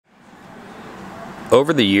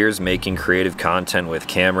Over the years, making creative content with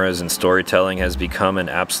cameras and storytelling has become an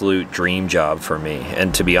absolute dream job for me.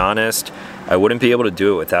 And to be honest, I wouldn't be able to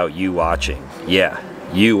do it without you watching. Yeah,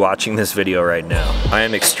 you watching this video right now. I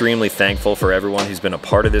am extremely thankful for everyone who's been a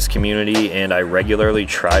part of this community, and I regularly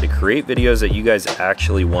try to create videos that you guys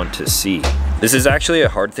actually want to see. This is actually a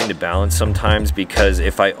hard thing to balance sometimes, because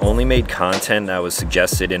if I only made content that was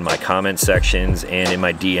suggested in my comment sections and in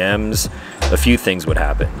my DMs, a few things would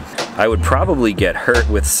happen. I would probably get hurt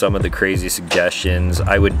with some of the crazy suggestions,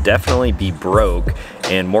 I would definitely be broke,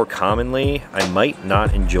 and more commonly, I might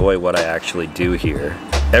not enjoy what I actually do here.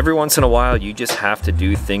 Every once in a while, you just have to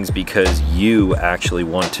do things because you actually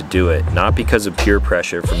want to do it, not because of peer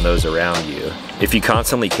pressure from those around you. If you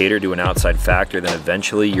constantly cater to an outside factor, then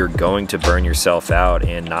eventually you're going to burn yourself out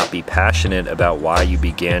and not be passionate about why you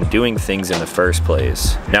began doing things in the first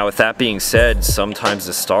place. Now, with that being said, sometimes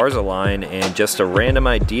the stars align and just a random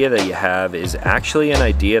idea that you have is actually an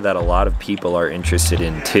idea that a lot of people are interested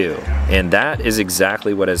in too. And that is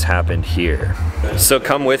exactly what has happened here. So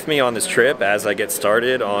come with me on this trip as I get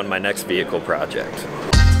started on my next vehicle project.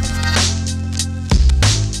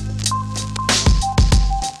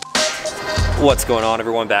 What's going on,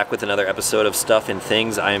 everyone? Back with another episode of Stuff and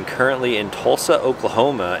Things. I am currently in Tulsa,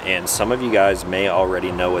 Oklahoma, and some of you guys may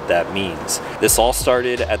already know what that means. This all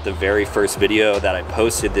started at the very first video that I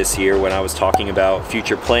posted this year when I was talking about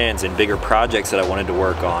future plans and bigger projects that I wanted to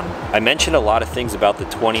work on. I mentioned a lot of things about the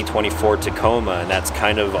 2024 Tacoma, and that's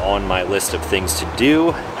kind of on my list of things to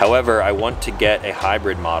do. However, I want to get a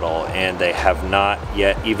hybrid model, and they have not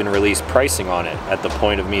yet even released pricing on it at the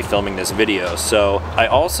point of me filming this video. So I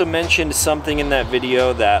also mentioned something in that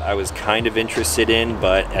video that I was kind of interested in,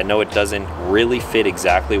 but I know it doesn't really fit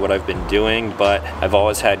exactly what I've been doing, but I've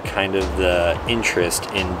always had kind of the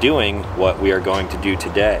interest in doing what we are going to do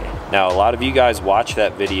today. Now, a lot of you guys watched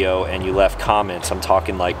that video and you left comments. I'm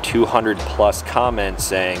talking like 200 plus comments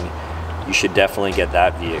saying you should definitely get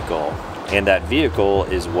that vehicle. And that vehicle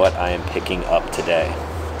is what I am picking up today.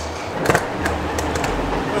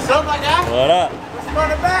 What's up, my guy? What up? Let's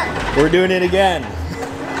run it back. We're doing it again.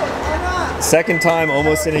 Second time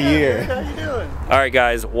almost in a year. How you doing? All right,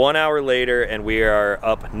 guys, 1 hour later, and we are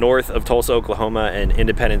up north of Tulsa, Oklahoma and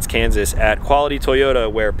Independence, Kansas at Quality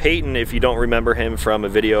Toyota, where Peyton, if you don't remember him from a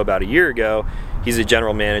video about a year ago, he's a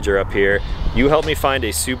general manager up here. You helped me find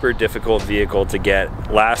a super difficult vehicle to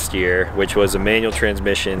get last year, which was a manual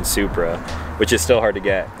transmission Supra, which is still hard to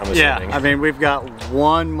get, I'm assuming. Yeah, I mean, we've got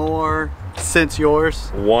one more since yours.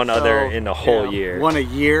 One other in a whole year. One a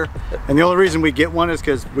year. And the only reason we get one is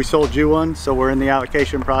because we sold you one, so we're in the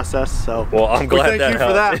allocation process. So well, I'm glad that helped. Thank you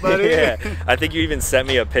for that, buddy. Yeah, I think you even sent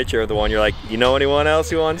me a picture of the one. You're like, you know anyone else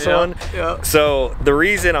who wants one? Yeah. So the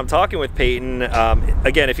reason I'm talking with Peyton,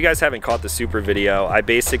 again, if you guys haven't caught the Supra video, I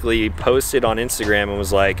basically posted on Instagram and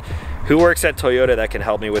was like, who works at Toyota that can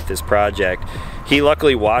help me with this project? He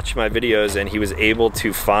luckily watched my videos and he was able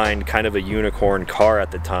to find kind of a unicorn car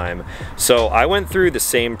at the time. So I went through the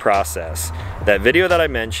same process. That video that I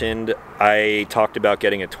mentioned, I talked about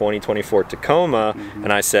getting a 2024 Tacoma,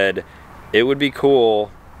 and I said, it would be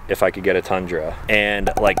cool if I could get a Tundra. And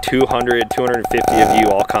like 200, 250 of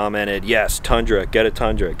you all commented, yes, Tundra, get a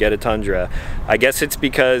Tundra, get a Tundra. I guess it's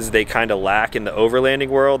because they kind of lack in the overlanding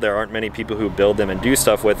world. There aren't many people who build them and do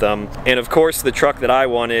stuff with them. And of course, the truck that I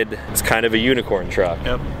wanted is kind of a unicorn truck.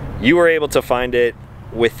 Yep. You were able to find it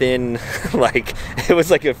within like, it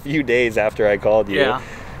was like a few days after I called you. Yeah.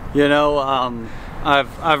 You know,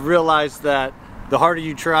 I've realized that the harder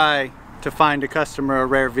you try to find a customer a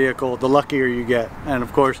rare vehicle, the luckier you get. And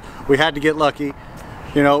of course, we had to get lucky.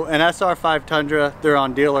 You know, an SR5 Tundra, they're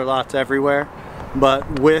on dealer lots everywhere,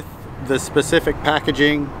 but with the specific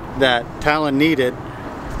packaging that Talon needed,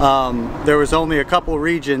 there was only a couple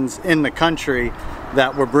regions in the country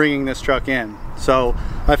that were bringing this truck in. So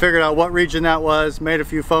I figured out what region that was, made a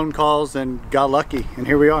few phone calls, and got lucky, and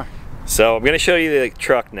here we are. So I'm going to show you the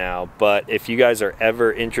truck now, but if you guys are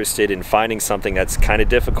ever interested in finding something that's kind of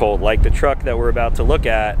difficult, like the truck that we're about to look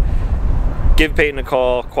at, give Peyton a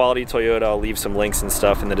call, Quality Toyota. I'll leave some links and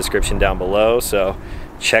stuff in the description down below. So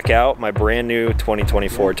check out my brand new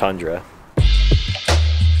 2024 Tundra.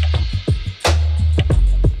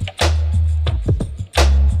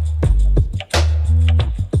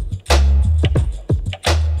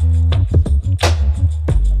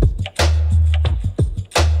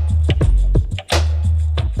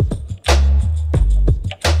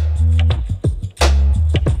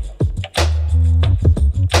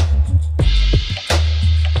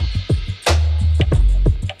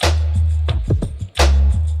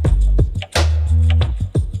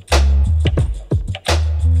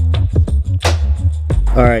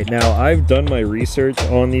 right, now I've done my research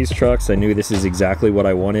on these trucks. I knew this is exactly what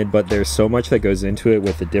I wanted, but there's so much that goes into it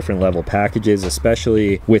with the different level packages,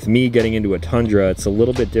 especially with me getting into a Tundra. It's a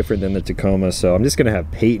little bit different than the Tacoma, so I'm just gonna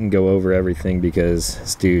have Peyton go over everything because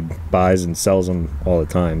this dude buys and sells them all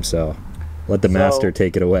the time, so let the master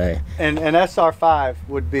take it away. And an SR5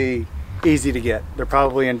 would be easy to get. They're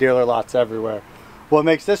probably in dealer lots everywhere. What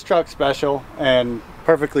makes this truck special and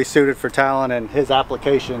perfectly suited for Talon and his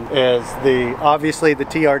application is obviously the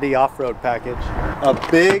TRD off-road package. A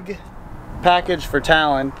big package for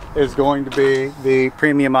Talon is going to be the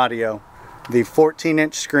premium audio, the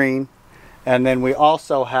 14-inch screen, and then we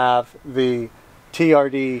also have the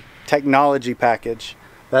TRD technology package.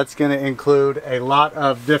 That's going to include a lot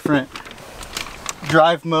of different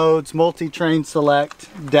drive modes, multi-train select,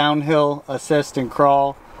 downhill assist and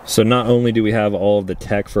crawl. So not only do we have all of the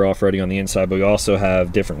tech for off-roading on the inside, but we also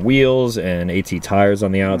have different wheels and AT tires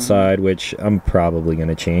on the outside, which I'm probably going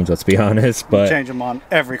to change, let's be honest. But change them on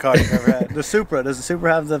every car you've ever had. The Supra, does the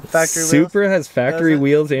Supra have the factory wheels? Supra has factory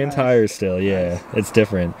wheels and tires still, yeah. It's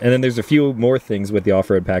different. And then there's a few more things with the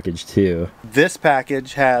off-road package too. This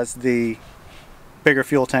package has the bigger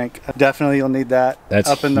fuel tank. Definitely you'll need that. That's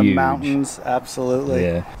up in huge. The mountains, absolutely.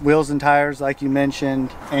 Yeah. Wheels and tires like you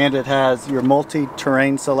mentioned, and it has your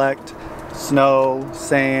multi-terrain select, snow,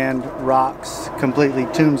 sand, rocks, completely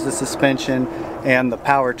tunes the suspension and the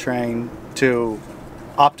powertrain to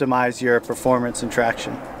optimize your performance and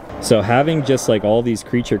traction. So having just like all these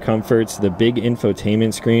creature comforts, the big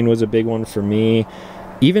infotainment screen was a big one for me.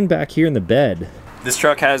 Even back here in the bed. This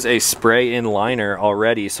truck has a spray-in liner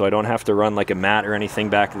already, so I don't have to run like a mat or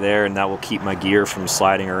anything back there, and that will keep my gear from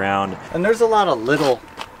sliding around. And there's a lot of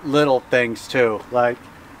little things too, like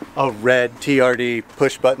a red TRD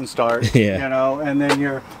push button start, yeah. You know, and then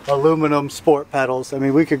your aluminum sport pedals. I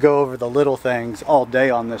mean, we could go over the little things all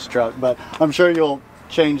day on this truck, but I'm sure you'll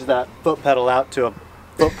change that foot pedal out to a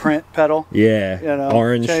footprint pedal. Yeah, you know,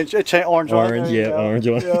 orange. Orange one. Yeah, orange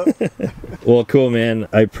one. Yep. Well, cool, man.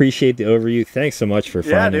 I appreciate the overview. Thanks so much for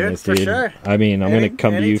finding this, dude. For sure. I mean, I'm going to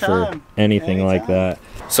come to you for anything like that.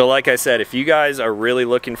 So like I said, if you guys are really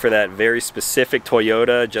looking for that very specific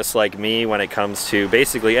Toyota, just like me, when it comes to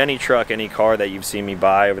basically any truck, any car that you've seen me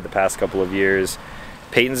buy over the past couple of years,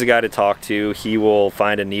 Peyton's the guy to talk to. He will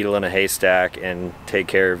find a needle in a haystack and take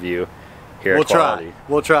care of you. We'll try.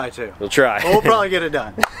 We'll try to. We'll try. We'll probably get it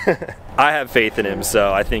done. I have faith in him,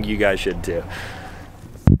 so I think you guys should too.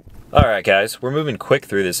 Alright guys, we're moving quick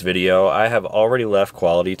through this video. I have already left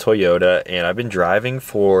Quality Toyota, and I've been driving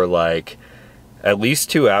for like at least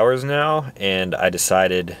 2 hours now, and I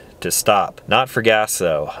decided to stop. Not for gas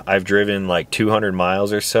though. I've driven like 200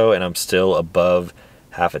 miles or so, and I'm still above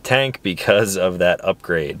half a tank because of that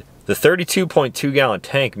upgrade. The 32.2 gallon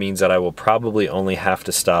tank means that I will probably only have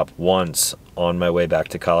to stop once on my way back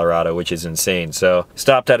to Colorado, which is insane. So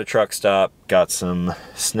stopped at a truck stop, got some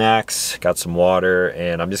snacks, got some water,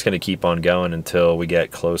 and I'm just gonna keep on going until we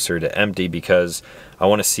get closer to empty because I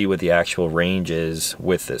wanna see what the actual range is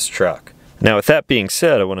with this truck. Now with that being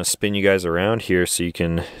said, I wanna spin you guys around here so you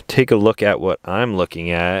can take a look at what I'm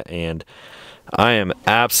looking at, and I am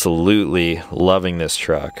absolutely loving this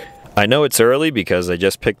truck. I know it's early because I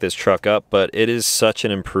just picked this truck up, but it is such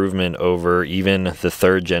an improvement over even the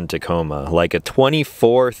 3rd gen Tacoma. Like a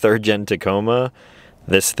 24 3rd gen Tacoma,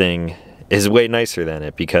 this thing is way nicer than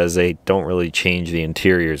it because they don't really change the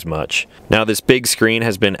interiors much. Now this big screen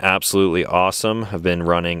has been absolutely awesome. I've been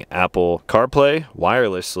running Apple CarPlay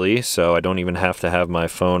wirelessly, so I don't even have to have my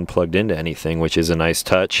phone plugged into anything, which is a nice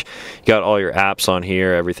touch. You got all your apps on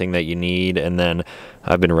here, everything that you need, and then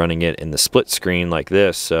I've been running it in the split screen like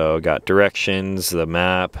this, so got directions, the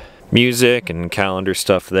map, music, and calendar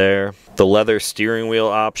stuff there. The leather steering wheel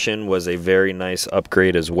option was a very nice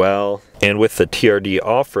upgrade as well. And with the TRD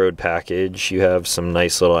off-road package, you have some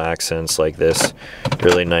nice little accents like this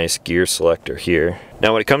really nice gear selector here.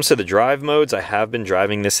 Now when it comes to the drive modes, I have been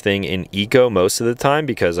driving this thing in eco most of the time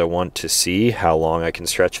because I want to see how long I can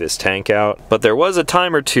stretch this tank out. But there was a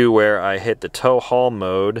time or two where I hit the tow haul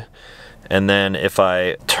mode, and then if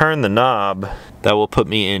I turn the knob, that will put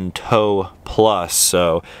me in tow plus.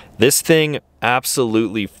 So this thing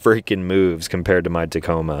absolutely freaking moves compared to my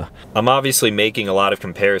Tacoma. I'm obviously making a lot of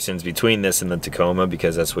comparisons between this and the Tacoma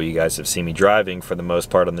because that's what you guys have seen me driving for the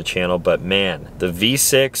most part on the channel, but man, the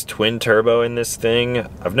V6 twin turbo in this thing,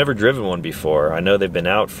 I've never driven one before. I know they've been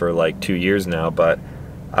out for like 2 years now, but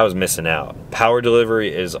I was missing out. Power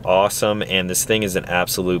delivery is awesome, and this thing is an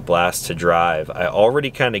absolute blast to drive. I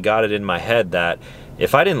already kind of got it in my head that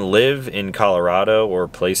if I didn't live in Colorado or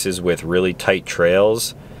places with really tight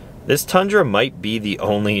trails, This Tundra might be the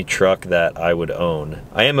only truck that I would own.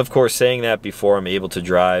 I am of course saying that before I'm able to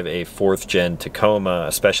drive a 4th gen Tacoma,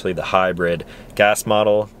 especially the hybrid. Gas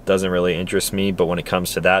model doesn't really interest me, but when it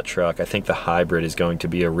comes to that truck, I think the hybrid is going to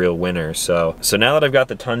be a real winner. So now that I've got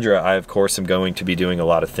the Tundra, I of course am going to be doing a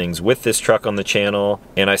lot of things with this truck on the channel,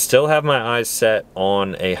 and I still have my eyes set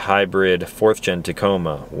on a hybrid 4th gen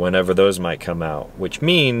Tacoma whenever those might come out, which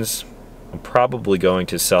means I'm probably going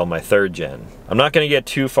to sell my 3rd gen. I'm not going to get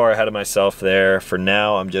too far ahead of myself there. For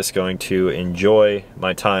now, I'm just going to enjoy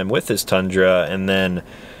my time with this Tundra, and then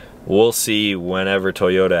we'll see whenever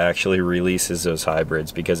Toyota actually releases those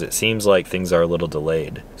hybrids, because it seems like things are a little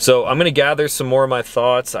delayed. So I'm going to gather some more of my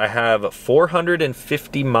thoughts. I have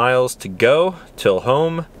 450 miles to go till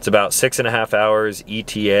home. It's about 6.5 hours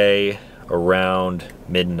ETA around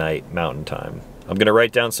midnight Mountain Time. I'm gonna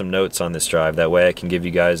write down some notes on this drive, that way I can give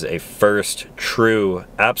you guys a first, true,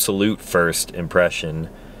 absolute first impression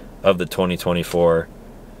of the 2024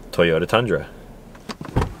 Toyota Tundra.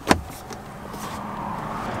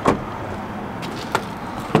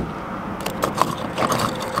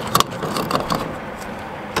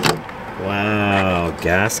 Wow,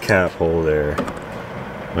 gas cap holder.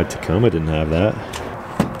 My Tacoma didn't have that.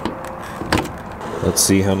 Let's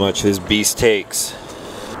see how much this beast takes.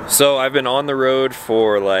 So I've been on the road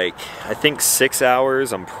for like, I think 6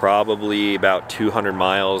 hours. I'm probably about 200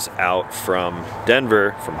 miles out from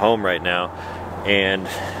Denver, from home right now, and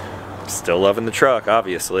still loving the truck,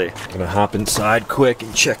 obviously. I'm gonna hop inside quick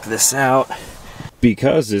and check this out.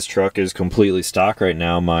 Because this truck is completely stock right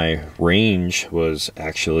now, my range was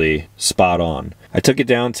actually spot on. I took it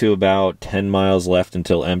down to about 10 miles left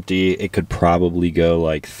until empty. It could probably go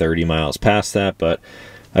like 30 miles past that, but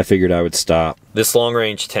I figured I would stop. This long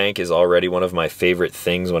range tank is already one of my favorite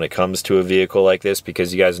things when it comes to a vehicle like this,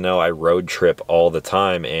 because you guys know I road trip all the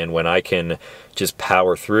time, and when I can just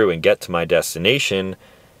power through and get to my destination,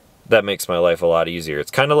 that makes my life a lot easier. It's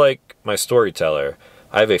kind of like my Storyteller.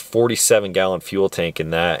 I have a 47-gallon fuel tank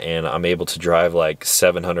in that, and I'm able to drive like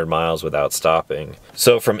 700 miles without stopping.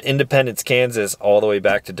 So from Independence, Kansas all the way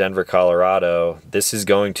back to Denver, Colorado, this is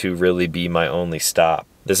going to really be my only stop.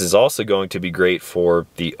 This is also going to be great for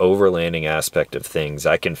the overlanding aspect of things.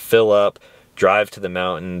 I can fill up, drive to the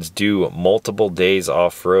mountains, do multiple days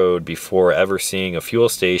off-road before ever seeing a fuel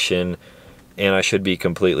station, and I should be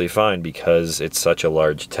completely fine because it's such a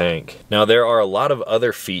large tank. Now there are a lot of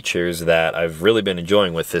other features that I've really been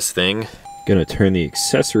enjoying with this thing. Gonna turn the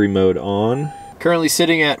accessory mode on. Currently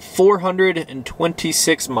sitting at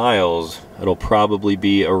 426 miles. It'll probably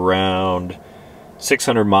be around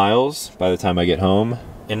 600 miles by the time I get home.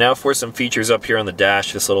 And now for some features up here on the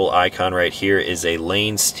dash. This little icon right here is a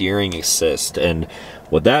lane steering assist, and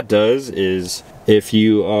what that does is if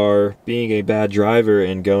you are being a bad driver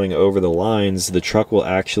and going over the lines, the truck will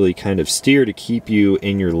actually kind of steer to keep you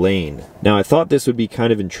in your lane. Now I thought this would be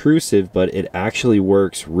kind of intrusive, but it actually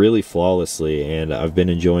works really flawlessly, and I've been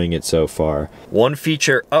enjoying it so far. One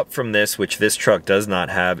feature up from this, which this truck does not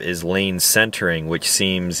have, is lane centering, which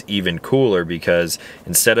seems even cooler because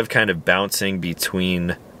instead of kind of bouncing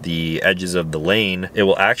between the edges of the lane, it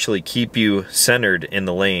will actually keep you centered in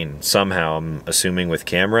the lane somehow, I'm assuming with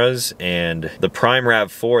cameras. And the Prime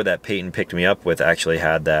RAV4 that Peyton picked me up with actually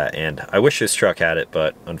had that, and I wish this truck had it,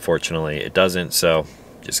 but unfortunately it doesn't, so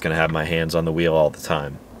just gonna have my hands on the wheel all the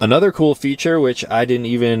time. Another cool feature, which I didn't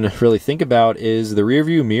even really think about, is the rear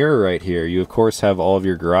view mirror right here. You of course have all of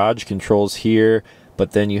your garage controls here,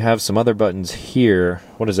 but then you have some other buttons here.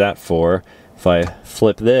 What is that for? If I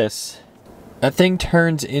flip this, that thing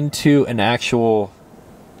turns into an actual,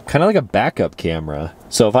 kind of like a backup camera.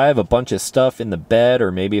 So if I have a bunch of stuff in the bed,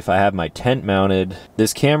 or maybe if I have my tent mounted,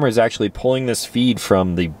 this camera is actually pulling this feed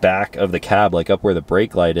from the back of the cab, like up where the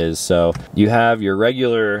brake light is. So you have your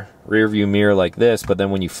regular rear view mirror like this, but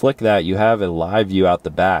then when you flick that, you have a live view out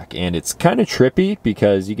the back. And it's kind of trippy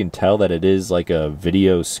because you can tell that it is like a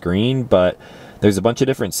video screen, but there's a bunch of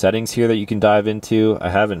different settings here that you can dive into. I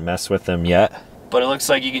haven't messed with them yet, but it looks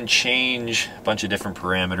like you can change a bunch of different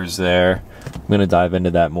parameters there. I'm gonna dive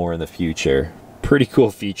into that more in the future. Pretty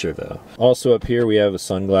cool feature though. Also up here we have a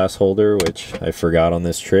sunglass holder, which I forgot on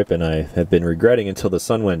this trip and I have been regretting until the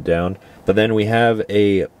sun went down. But then we have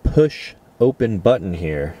a push open button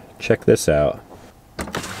here. Check this out.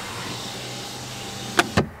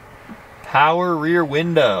 Power rear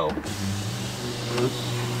window.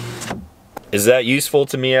 Is that useful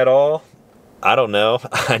to me at all? I don't know.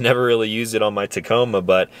 I never really used it on my Tacoma,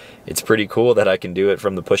 but it's pretty cool that I can do it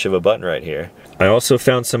from the push of a button right here. I also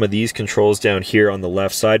found some of these controls down here on the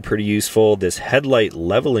left side pretty useful. This headlight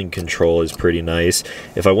leveling control is pretty nice.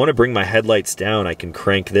 If I want to bring my headlights down, I can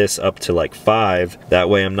crank this up to like 5. That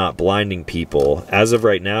way I'm not blinding people. As of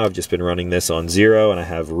right now, I've just been running this on 0 and I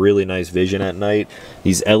have really nice vision at night.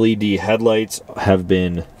 These LED headlights have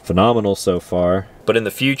been phenomenal so far. But in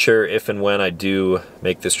the future, if and when I do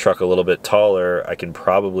make this truck a little bit taller, I can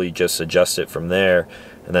probably just adjust it from there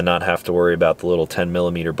and then not have to worry about the little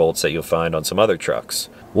 10mm bolts that you'll find on some other trucks.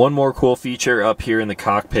 One more cool feature up here in the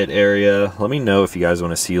cockpit area. Let me know if you guys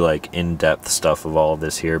want to see like in-depth stuff of all of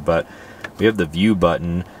this here, but we have the view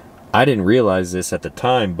button. I didn't realize this at the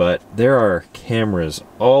time, but there are cameras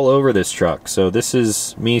all over this truck. So this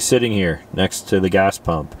is me sitting here next to the gas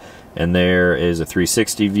pump, and there is a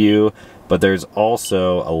 360 view, but there's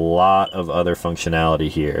also a lot of other functionality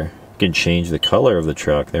here. You can change the color of the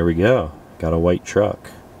truck. There we go. Got a white truck.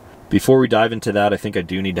 Before we dive into that, I think I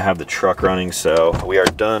do need to have the truck running, so we are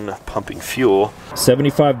done pumping fuel.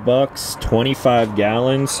 75 bucks, 25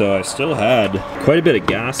 gallons, so I still had quite a bit of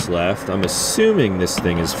gas left. I'm assuming this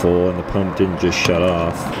thing is full and the pump didn't just shut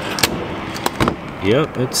off.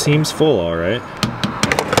 Yep, it seems full, all right.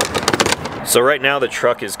 So right now the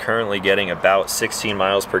truck is currently getting about 16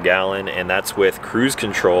 miles per gallon, and that's with cruise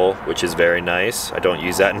control, which is very nice. I don't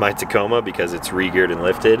use that in my Tacoma because it's re-geared and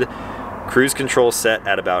lifted. Cruise control set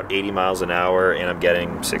at about 80 miles an hour, and I'm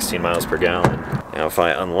getting 16 miles per gallon. Now if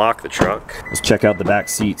I unlock the truck, let's check out the back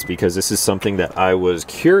seats, because this is something that I was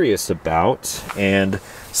curious about, and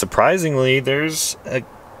surprisingly there's a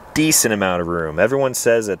decent amount of room. Everyone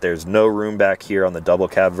says that there's no room back here on the double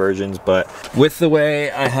cab versions, but with the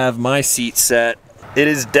way I have my seat set, it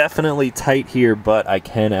is definitely tight here, but I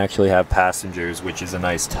can actually have passengers, which is a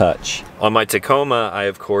nice touch. On my Tacoma, I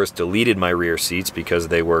of course deleted my rear seats because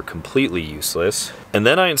they were completely useless. And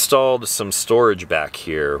then I installed some storage back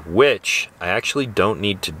here, which I actually don't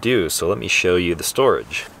need to do, so let me show you the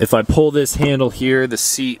storage. If I pull this handle here, the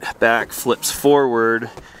seat back flips forward,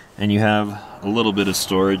 and you have a little bit of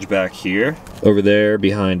storage back here. Over there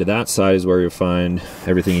behind that side is where you'll find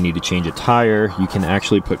everything you need to change a tire. You can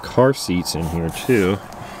actually put car seats in here too.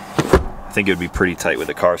 I think it would be pretty tight with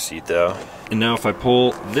a car seat though. And now if I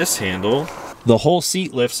pull this handle, the whole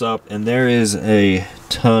seat lifts up and there is a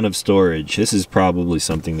ton of storage. This is probably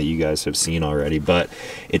something that you guys have seen already, but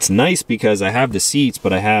it's nice because I have the seats,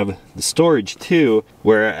 but I have the storage too,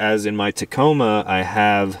 whereas in my Tacoma, I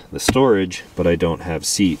have the storage, but I don't have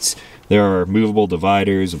seats. There are movable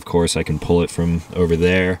dividers, of course I can pull it from over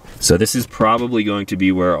there. So this is probably going to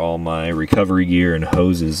be where all my recovery gear and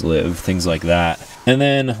hoses live, things like that. And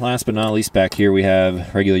then last but not least, back here we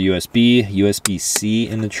have regular USB, USB-C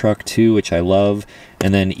in the truck too, which I love.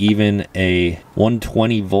 And then even a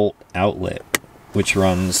 120 volt outlet, which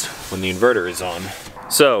runs when the inverter is on.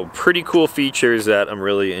 So pretty cool features that I'm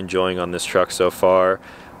really enjoying on this truck so far.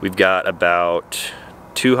 We've got about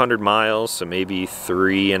 200 miles, so maybe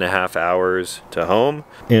 3.5 hours to home.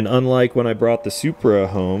 And unlike when I brought the Supra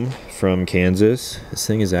home from Kansas, this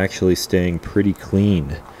thing is actually staying pretty clean.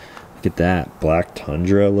 Look at that, black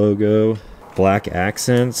Tundra logo, black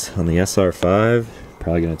accents on the SR5.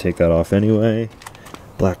 Probably gonna take that off anyway.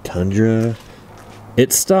 Black Tundra.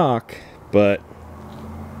 It's stock, but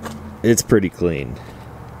it's pretty clean.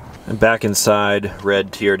 And back inside,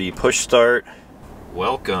 red TRD push start.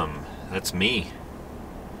 Welcome, that's me.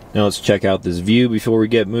 Now let's check out this view before we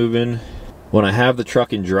get moving. When I have the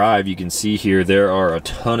truck in drive, you can see here there are a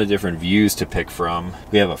ton of different views to pick from.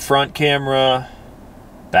 We have a front camera,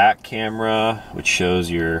 back camera, which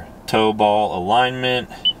shows your toe ball alignment,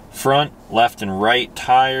 front, left, and right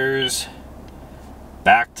tires,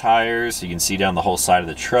 back tires, so you can see down the whole side of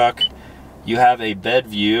the truck. You have a bed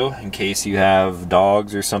view in case you have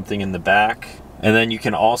dogs or something in the back. And then you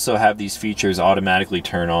can also have these features automatically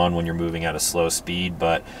turn on when you're moving at a slow speed,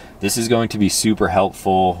 but this is going to be super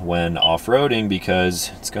helpful when off-roading because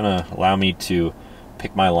it's gonna allow me to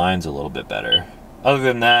pick my lines a little bit better. Other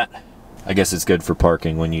than that, I guess it's good for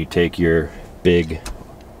parking when you take your big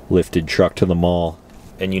lifted truck to the mall.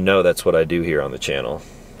 And you know that's what I do here on the channel.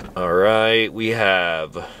 All right, we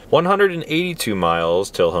have 182 miles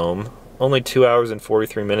till home, only 2 hours and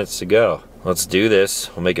 43 minutes to go. Let's do this.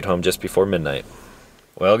 We'll make it home just before midnight.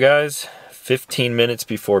 Well guys, 15 minutes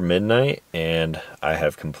before midnight and I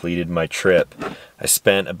have completed my trip. I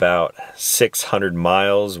spent about 600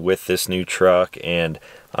 miles with this new truck and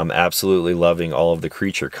I'm absolutely loving all of the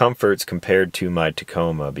creature comforts compared to my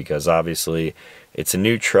Tacoma because obviously it's a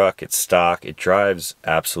new truck, it's stock, it drives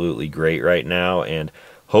absolutely great right now, and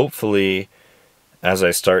hopefully as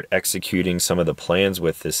I start executing some of the plans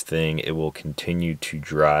with this thing, it will continue to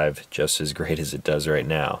drive just as great as it does right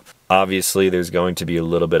now. Obviously, there's going to be a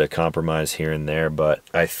little bit of compromise here and there, but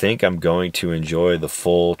I think I'm going to enjoy the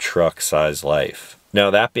full truck size life. Now,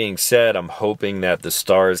 that being said, I'm hoping that the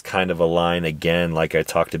stars kind of align again like I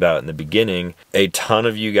talked about in the beginning. A ton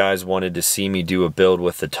of you guys wanted to see me do a build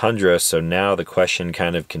with the Tundra, so now the question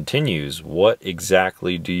kind of continues. What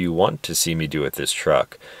exactly do you want to see me do with this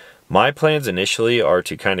truck? My plans initially are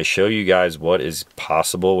to kind of show you guys what is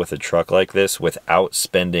possible with a truck like this without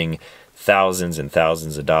spending thousands and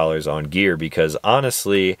thousands of dollars on gear, because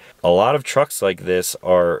honestly, a lot of trucks like this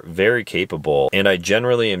are very capable, and I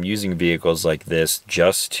generally am using vehicles like this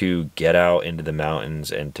just to get out into the mountains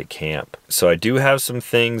and to camp. So I do have some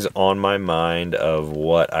things on my mind of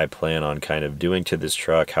what I plan on kind of doing to this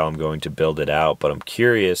truck, how I'm going to build it out, but I'm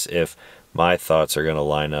curious if my thoughts are going to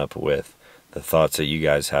line up with the thoughts that you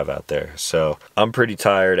guys have out there. So I'm pretty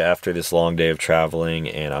tired after this long day of traveling,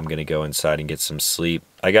 and I'm gonna go inside and get some sleep.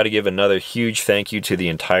 I got to give another huge thank you to the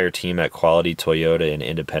entire team at Quality Toyota in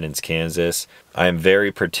Independence, Kansas. I am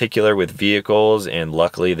very particular with vehicles, and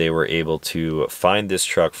luckily they were able to find this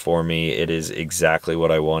truck for me. It is exactly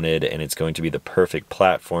what I wanted, and it's going to be the perfect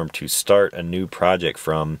platform to start a new project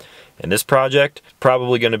from. And this project,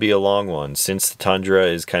 probably going to be a long one. Since the Tundra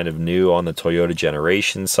is kind of new on the Toyota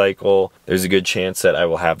generation cycle, there's a good chance that I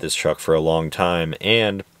will have this truck for a long time.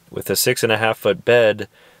 And with a 6.5 foot bed,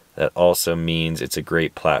 that also means it's a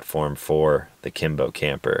great platform for the Kimbo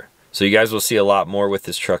camper. So you guys will see a lot more with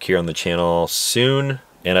this truck here on the channel soon.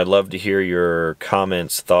 And I'd love to hear your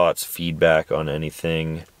comments, thoughts, feedback on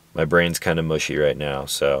anything. My brain's kind of mushy right now,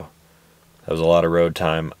 so that was a lot of road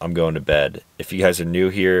time. I'm going to bed. If you guys are new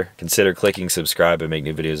here, consider clicking subscribe. I make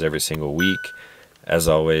new videos every single week. As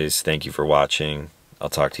always, thank you for watching. I'll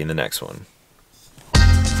talk to you in the next one.